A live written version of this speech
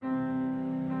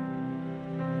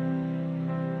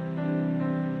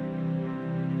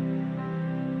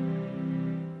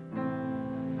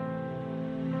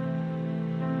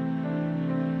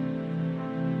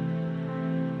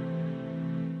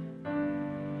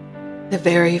The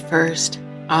very first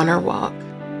honor walk.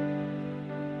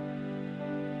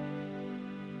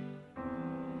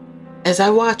 As I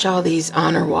watch all these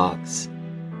honor walks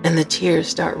and the tears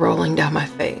start rolling down my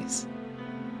face,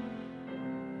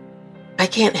 I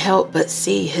can't help but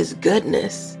see His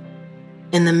goodness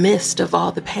in the midst of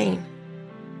all the pain.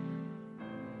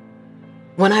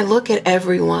 When I look at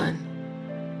everyone,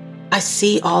 I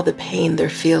see all the pain they're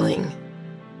feeling.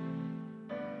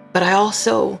 But I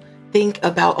also think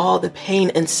about all the pain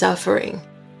and suffering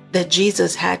that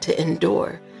Jesus had to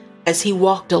endure as He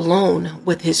walked alone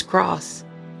with His cross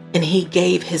and He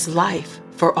gave His life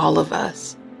for all of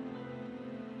us.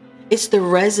 It's the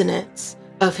resonance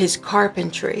of His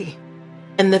carpentry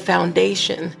and the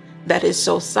foundation that is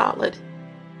so solid.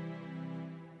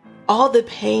 All the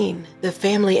pain the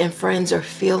family and friends are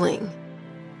feeling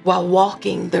while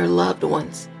walking their loved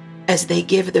ones as they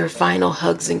give their final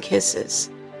hugs and kisses.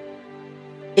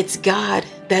 It's God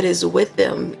that is with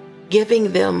them,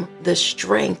 giving them the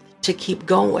strength to keep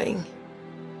going.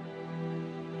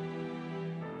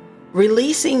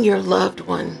 Releasing your loved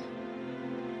one,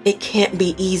 it can't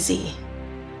be easy.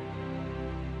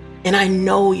 And I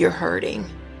know you're hurting.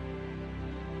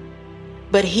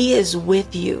 But He is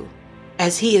with you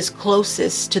as He is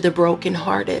closest to the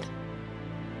brokenhearted,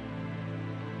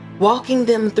 walking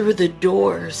them through the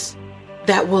doors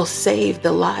that will save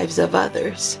the lives of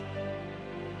others.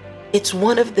 It's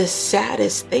one of the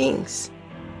saddest things,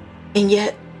 and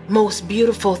yet most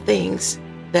beautiful things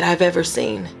that I've ever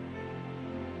seen.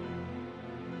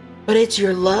 But it's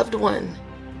your loved one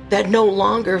that no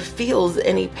longer feels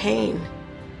any pain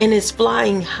and is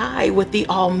flying high with the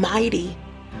Almighty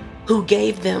who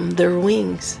gave them their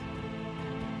wings.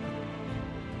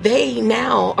 They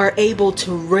now are able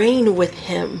to reign with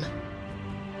Him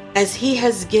as He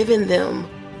has given them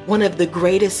one of the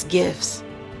greatest gifts,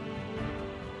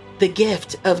 the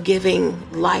gift of giving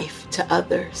life to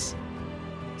others,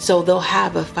 so they'll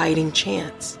have a fighting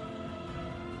chance.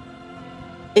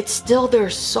 It's still their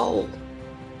soul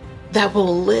that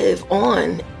will live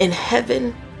on in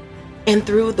heaven and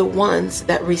through the ones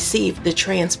that received the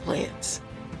transplants.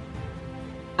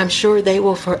 I'm sure they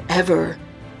will forever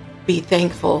be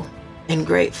thankful and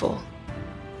grateful.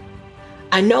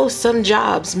 I know some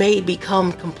jobs may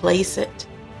become complacent,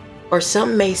 or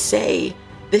some may say,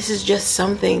 this is just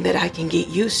something that I can get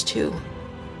used to.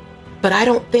 But I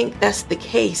don't think that's the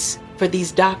case for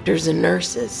these doctors and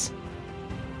nurses.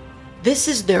 This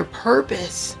is their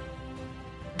purpose.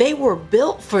 They were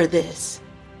built for this.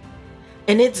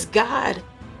 And it's God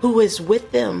who is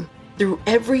with them through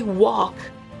every walk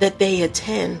that they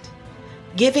attend,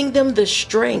 giving them the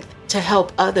strength to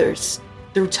help others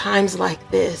through times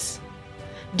like this.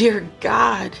 Dear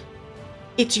God,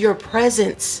 it's your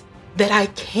presence that I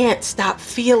can't stop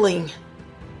feeling.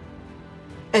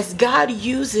 As God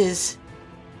uses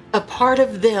a part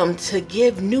of them to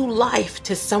give new life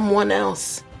to someone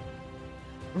else.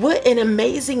 What an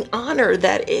amazing honor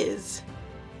that is.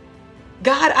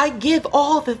 God, I give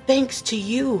all the thanks to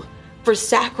you for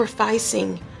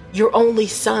sacrificing your only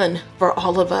Son for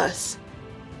all of us.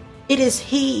 It is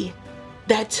He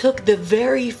that took the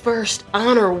very first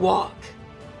honor walk,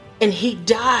 and He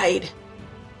died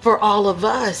for all of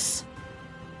us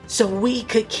so we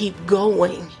could keep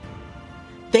going.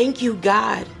 Thank you,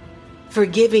 God, for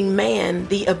giving man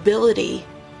the ability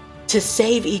to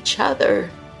save each other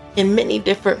in many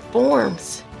different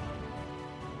forms.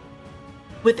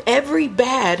 With every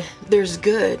bad, there's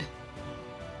good.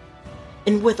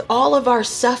 And with all of our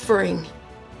suffering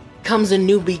comes a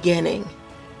new beginning.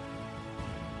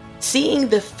 Seeing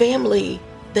the family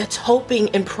that's hoping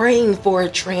and praying for a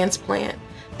transplant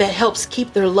that helps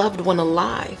keep their loved one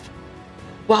alive,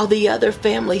 while the other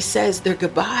family says their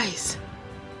goodbyes.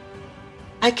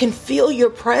 I can feel your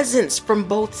presence from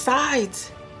both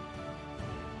sides.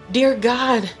 Dear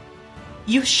God,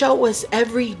 you show us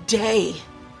every day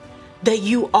that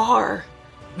you are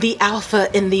the Alpha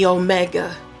and the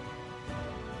Omega.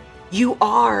 You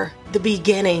are the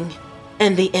beginning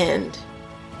and the end.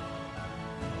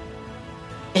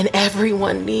 And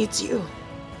everyone needs you.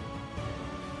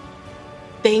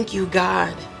 Thank you,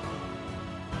 God.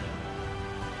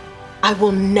 I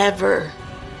will never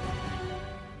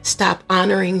stop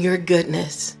honoring your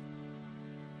goodness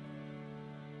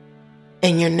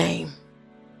and your name.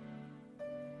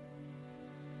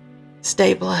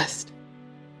 Stay blessed.